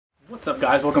What's up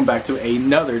guys, welcome back to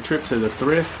another trip to the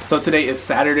thrift. So today is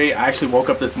Saturday. I actually woke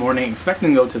up this morning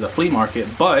expecting to go to the flea market,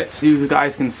 but you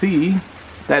guys can see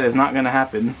that is not gonna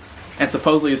happen. And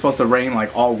supposedly it's supposed to rain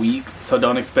like all week, so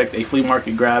don't expect a flea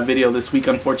market grab video this week,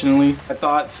 unfortunately. I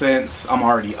thought since I'm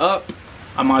already up,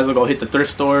 I might as well go hit the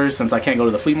thrift stores since I can't go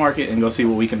to the flea market and go see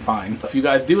what we can find. If you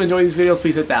guys do enjoy these videos,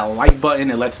 please hit that like button.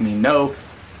 It lets me know.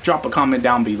 Drop a comment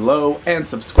down below and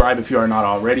subscribe if you are not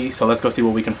already. So let's go see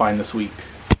what we can find this week.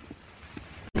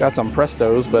 Got some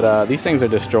Prestos, but these things are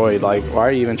destroyed. Like, why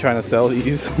are you even trying to sell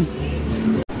these?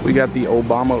 We got the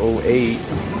Obama 08.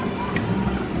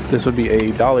 This would be a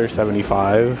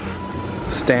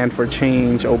 $1.75. Stand for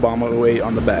change Obama 08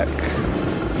 on the back.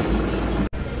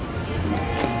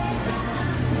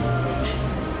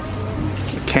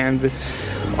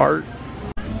 Canvas art.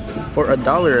 For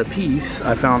 $1 a piece,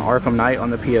 I found Arkham Knight on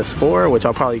the PS4, which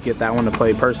I'll probably get that one to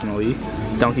play personally.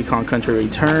 Donkey Kong Country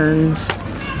Returns.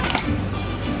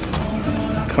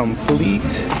 Complete,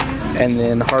 and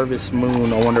then Harvest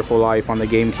Moon: A Wonderful Life on the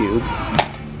GameCube.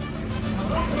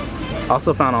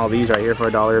 Also found all these right here for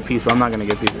 $1 a piece, but I'm not gonna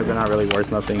get these because they're not really worth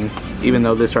nothing, even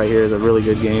though this right here is a really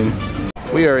good game.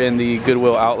 We are in the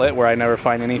Goodwill outlet where I never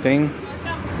find anything,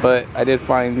 but I did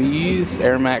find these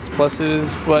Air Max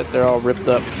Pluses, but they're all ripped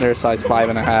up. They're size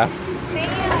 5.5.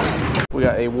 We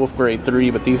got a Wolf Grade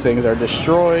 3, but these things are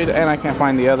destroyed, and I can't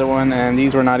find the other one, and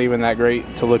these were not even that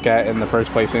great to look at in the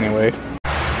first place anyway.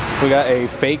 We got a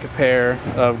fake pair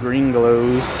of green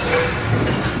glows.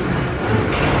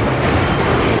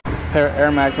 Pair of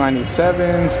Air Max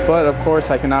 97s, but of course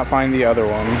I cannot find the other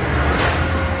one.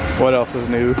 What else is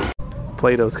new?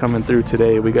 Platos coming through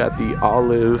today. We got the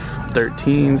Olive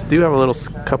 13s. Do have a little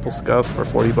couple scuffs for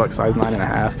 40 bucks, size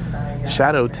 9.5.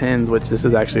 Shadow 10s, which this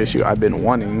is actually a shoe I've been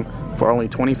wanting, for only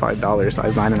 $25,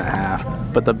 size 9.5.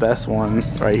 But the best one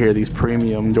right here, these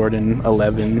premium Jordan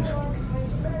 11s.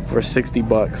 For 60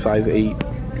 bucks, size 8.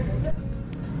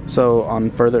 So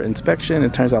on further inspection,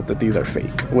 it turns out that these are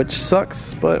fake, which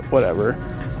sucks, but whatever.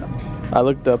 I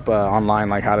looked up online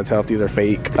like how to tell if these are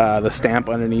fake. The stamp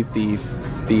underneath the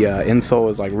insole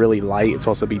is like really light. It's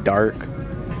supposed to be dark.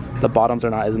 The bottoms are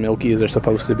not as milky as they're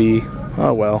supposed to be.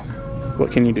 Oh well,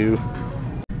 what can you do?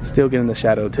 Still getting the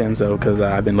Shadow 10s though, because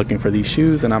I've been looking for these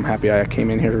shoes and I'm happy I came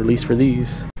in here at least for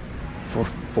these. For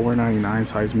 $4.99,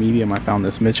 size medium, I found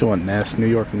this Mitchell & Ness New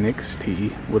York Knicks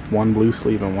tee with one blue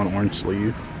sleeve and one orange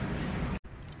sleeve.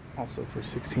 Also for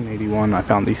 $16.81, I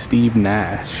found the Steve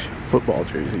Nash football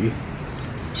jersey,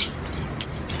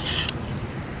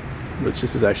 which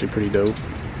this is actually pretty dope.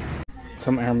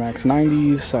 Some Air Max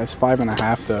 90s, size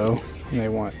 5.5 though, and they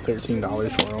want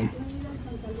 $13 for them.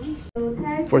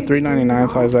 For $3.99,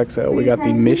 size XL, we got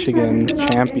the Michigan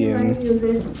Champion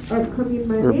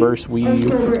reverse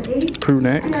weave crew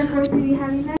neck.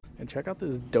 And check out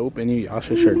this dope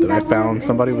Inuyasha shirt that I found.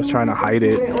 Somebody was trying to hide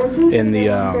it in the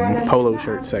polo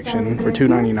shirt section for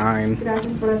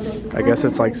 $2.99. I guess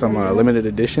it's like some limited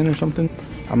edition or something.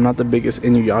 I'm not the biggest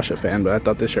Inuyasha fan, but I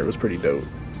thought this shirt was pretty dope.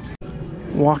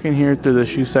 Walking here through the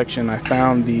shoe section, I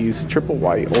found these triple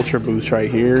white Ultra Boosts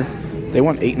right here. They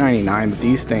want $8.99, but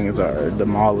these things are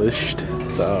demolished,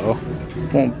 so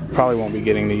probably won't be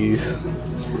getting these.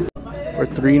 For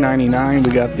 $3.99,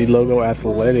 we got the Logo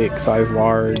Athletic size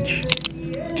large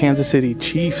Kansas City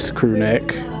Chiefs crew neck.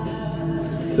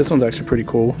 This one's actually pretty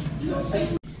cool.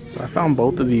 So I found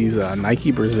both of these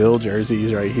Nike Brazil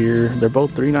jerseys right here. They're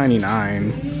both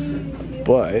 $3.99,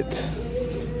 but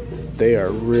they are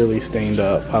really stained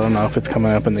up. I don't know if it's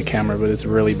coming up in the camera, but it's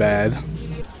really bad.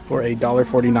 For a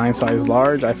 $1.49 size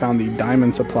large, I found the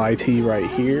Diamond Supply tee right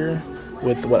here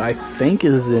with what I think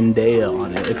is Zendaya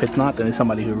on it. If it's not, then it's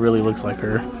somebody who really looks like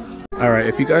her. Alright,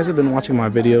 if you guys have been watching my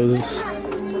videos,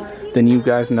 then you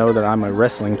guys know that I'm a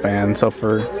wrestling fan. So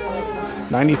for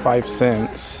 95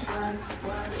 cents,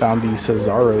 found the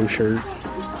Cesaro shirt,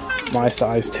 my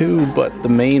size 2, but the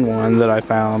main one that I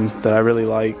found that I really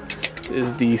like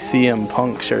is the CM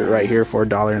Punk shirt right here for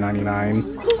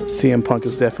 $1.99. CM Punk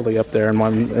is definitely up there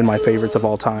in my favorites of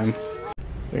all time.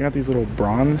 They got these little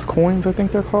bronze coins, I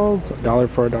think they're called. $1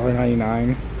 for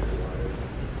 $1.99.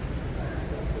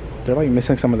 They're like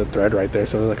missing some of the thread right there,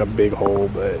 so there's like a big hole,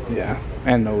 but yeah,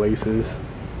 and no laces.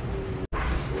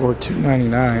 For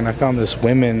 $2.99, I found this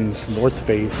women's North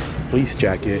Face fleece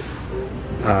jacket,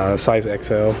 size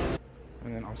XL.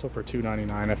 Also for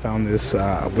 $2.99, I found this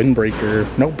windbreaker.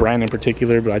 No brand in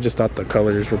particular, but I just thought the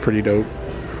colors were pretty dope.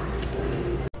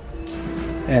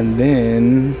 And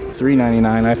then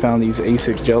 $3.99, I found these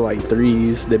Asics Gel-Lyte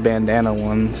 3s, the bandana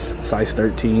ones, size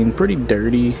 13. Pretty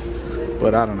dirty,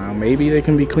 but I don't know, maybe they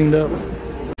can be cleaned up.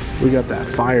 We got that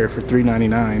Fire for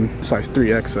 $3.99, size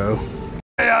 3XO.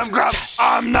 I'm Grump,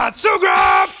 I'm not so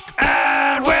Grump,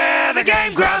 and we're the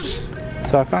Game Grumps.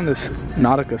 So I found this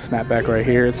Nautica snapback right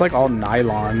here. It's like all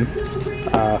nylon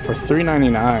for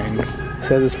 $3.99. It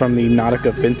says it's from the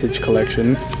Nautica Vintage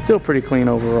Collection. Still pretty clean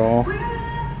overall.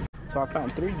 So I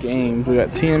found 3 games. We got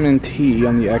TMNT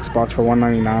on the Xbox for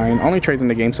 $1.99. Only trades in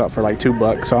the GameStop for like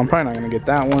 $2, so I'm probably not gonna get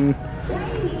that one.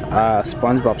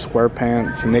 SpongeBob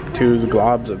SquarePants, Nicktoons,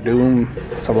 Globs of Doom.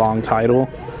 It's a long title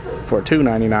for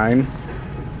 $2.99.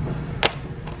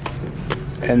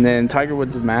 And then Tiger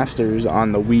Woods Masters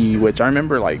on the Wii, which I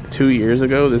remember like 2 years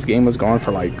ago, this game was going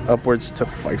for like upwards to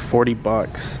like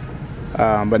 $40.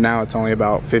 But now it's only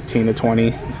about 15 to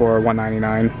 20 for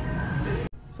 $1.99.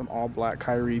 Some all black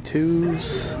Kyrie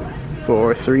 2s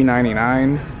for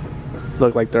 $3.99.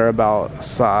 Look like they're about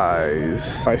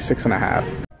size 6.5.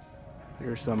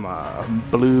 Here's some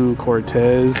blue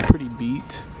Cortez, pretty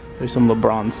beat. There's some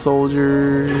LeBron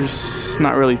Soldiers,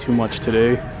 not really too much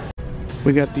today.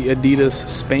 We got the Adidas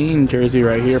Spain jersey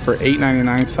right here for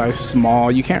 $8.99, size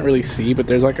small. You can't really see, but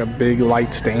there's like a big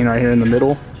light stain right here in the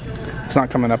middle. It's not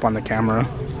coming up on the camera.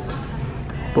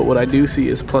 But what I do see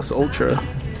is Plus Ultra.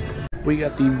 We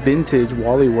got the vintage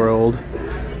Wally World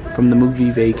from the movie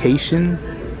Vacation,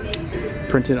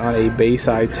 printed on a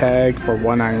Bayside tag for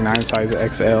 $1.99, size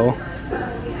XL.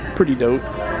 Pretty dope.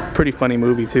 Pretty funny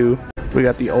movie too. We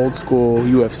got the old school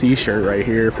UFC shirt right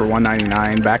here for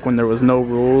 $1.99, back when there was no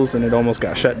rules and it almost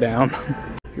got shut down.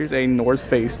 Here's a North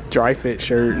Face dry fit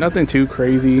shirt, nothing too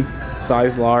crazy,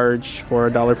 size large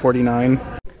for $1.49.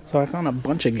 So I found a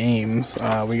bunch of games.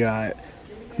 We got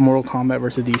Mortal Kombat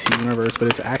vs. DC Universe, but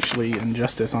it's actually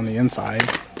Injustice on the inside.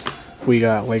 We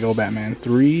got Lego Batman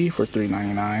 3 for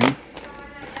 $3.99.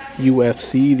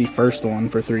 UFC, the first one,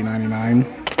 for $3.99.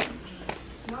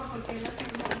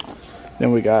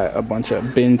 Then we got a bunch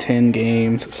of Ben 10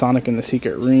 games, Sonic and the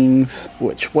Secret Rings,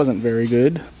 which wasn't very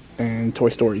good, and Toy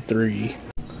Story 3.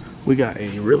 We got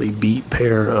a really beat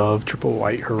pair of triple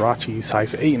white Huarache,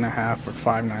 size 8.5 for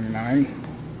 $5.99.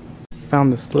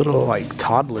 Found this little like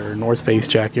toddler North Face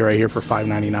jacket right here for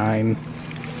 $5.99.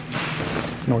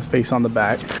 North Face on the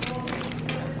back.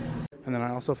 And then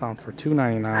I also found for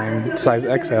 $2.99 size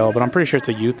XL, but I'm pretty sure it's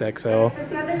a youth XL.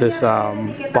 This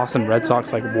Boston Red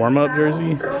Sox like warm-up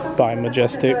jersey by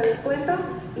Majestic.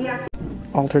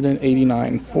 Altered in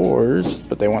 89 4s,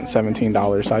 but they want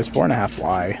 $17, size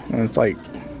 4.5Y. And it's like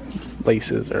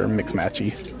laces or mix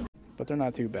matchy. But they're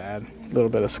not too bad. A little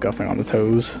bit of scuffing on the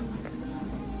toes.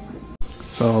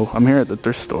 So I'm here at the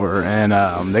thrift store and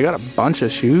they got a bunch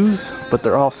of shoes, but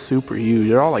they're all super huge.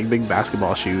 They're all like big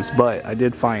basketball shoes, but I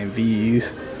did find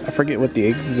these. I forget what the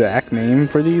exact name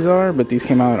for these are, but these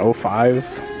came out in 05.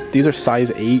 These are size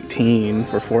 18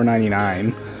 for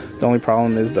 $4.99. The only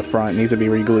problem is the front needs to be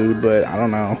re-glued, but I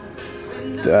don't know.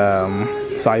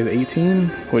 Size 18?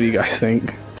 What do you guys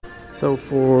think? So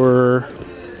for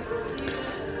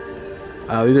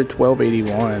these are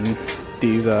 $12.81.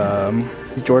 These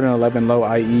Jordan 11 low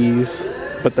IEs,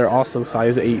 but they're also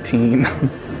size 18.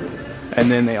 And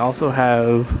then they also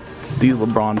have these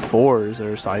LeBron 4s that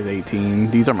are size 18.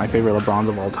 These are my favorite LeBrons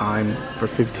of all time for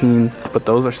 $15, but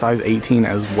those are size 18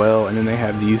 as well. And then they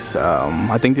have these,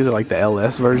 I think these are like the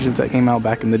LS versions that came out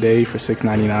back in the day for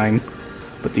 $6.99,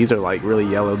 but these are like really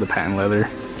yellow, the patent leather.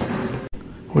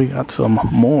 We got some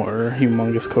more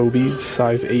humongous Kobe's,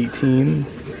 size 18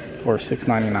 for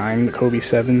 $6.99, the Kobe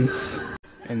 7s.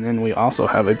 And then we also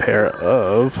have a pair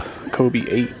of Kobe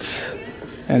 8s,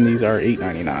 and these are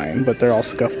 $8.99, but they're all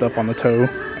scuffed up on the toe,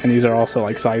 and these are also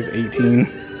like size 18.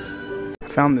 I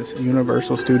found this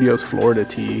Universal Studios Florida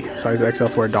tee, size XL,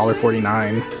 for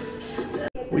 $1.49.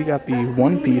 We got the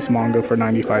One Piece manga for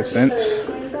 95 cents.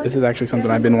 This is actually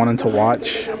something I've been wanting to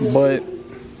watch, but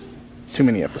too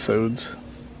many episodes.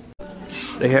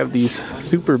 They have these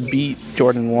super beat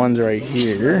Jordan 1s right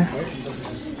here.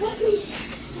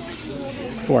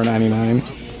 $4.99.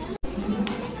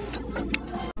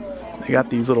 They got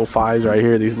these little 5s right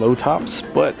here, these low tops,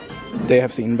 but they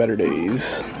have seen better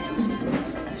days.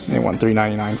 They want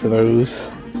 $3.99 for those.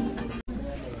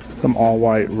 Some all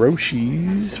white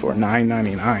Roshis for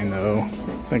 $9.99 though. I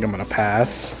think I'm gonna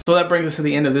pass. So that brings us to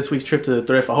the end of this week's trip to the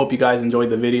thrift. I hope you guys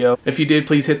enjoyed the video. If you did,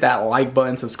 please hit that like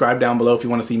button, subscribe down below if you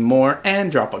want to see more, and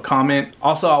drop a comment.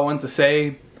 Also, I want to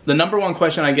say, the #1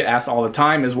 question I get asked all the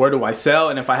time is, where do I sell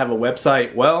and if I have a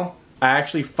website? Well, I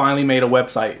actually finally made a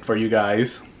website for you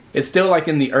guys. It's still like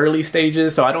in the early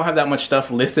stages, so I don't have that much stuff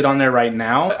listed on there right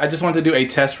now. I just want to do a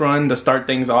test run to start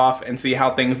things off and see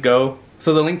how things go.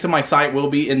 So the link to my site will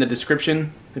be in the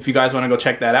description if you guys want to go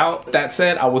check that out. That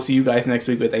said, I will see you guys next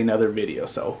week with another video,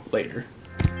 so later.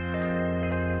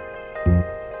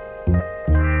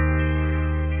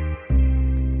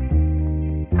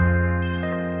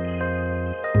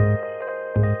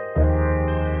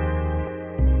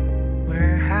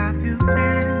 you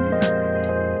can.